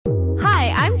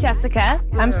I'm Jessica.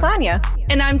 I'm Sonia.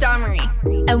 And I'm Dawn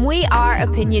Marie. And we are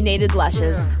Opinionated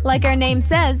Lushes. Like our name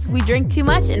says, we drink too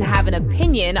much and have an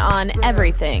opinion on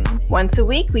everything. Once a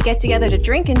week, we get together to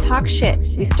drink and talk shit.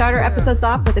 We start our episodes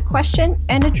off with a question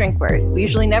and a drink word. We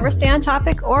usually never stay on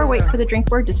topic or wait for the drink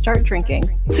word to start drinking.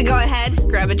 So go ahead,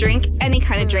 grab a drink, any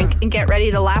kind of drink, and get ready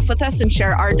to laugh with us and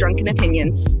share our drunken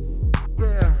opinions.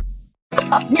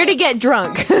 Here to get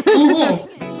drunk.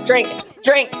 Drink.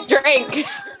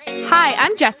 Hi,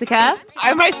 I'm Jessica.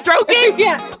 Am I stroking?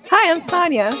 Yeah. Hi, I'm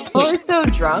Sonia. We're so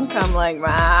drunk, I'm like,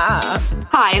 ah.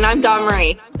 Hi, and I'm Dawn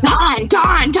Marie.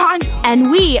 Dawn.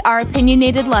 And we are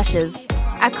Opinionated Lushes,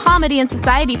 a comedy and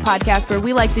society podcast where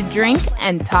we like to drink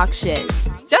and talk shit.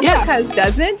 Jessica's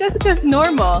doesn't. Jessica's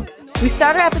normal. We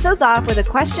start our episodes off with a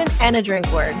question and a drink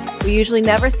word. We usually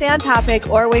never stay on topic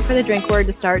or wait for the drink word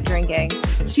to start drinking.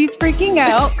 She's freaking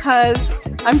out because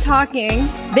I'm talking.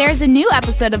 There's a new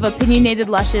episode of Opinionated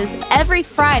Lushes every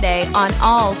Friday on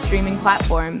all streaming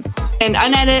platforms. An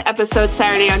unedited episode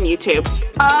Saturday on YouTube.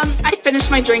 I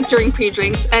finished my drink during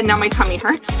pre-drinks, and now my tummy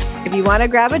hurts. If you want to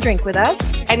grab a drink with us,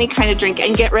 Any kind of drink,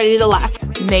 and get ready to laugh.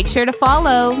 Make sure to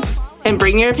follow. And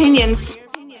bring your opinions.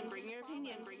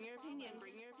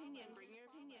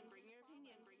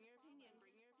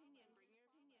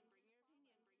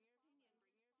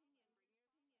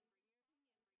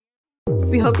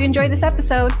 we hope you enjoyed this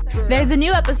episode. There's a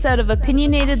new episode of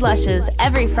Opinionated Lushes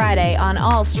every Friday on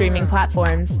all streaming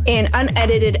platforms. An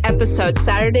unedited episode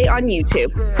Saturday on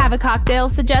YouTube. Have a cocktail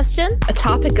suggestion? A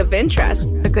topic of interest.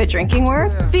 A good drinking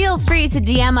word? Feel free to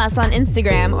DM us on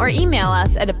Instagram or email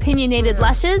us at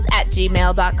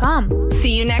opinionatedlushes@gmail.com.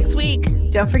 See you next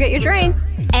week. Don't forget your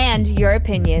drinks. And your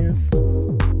opinions.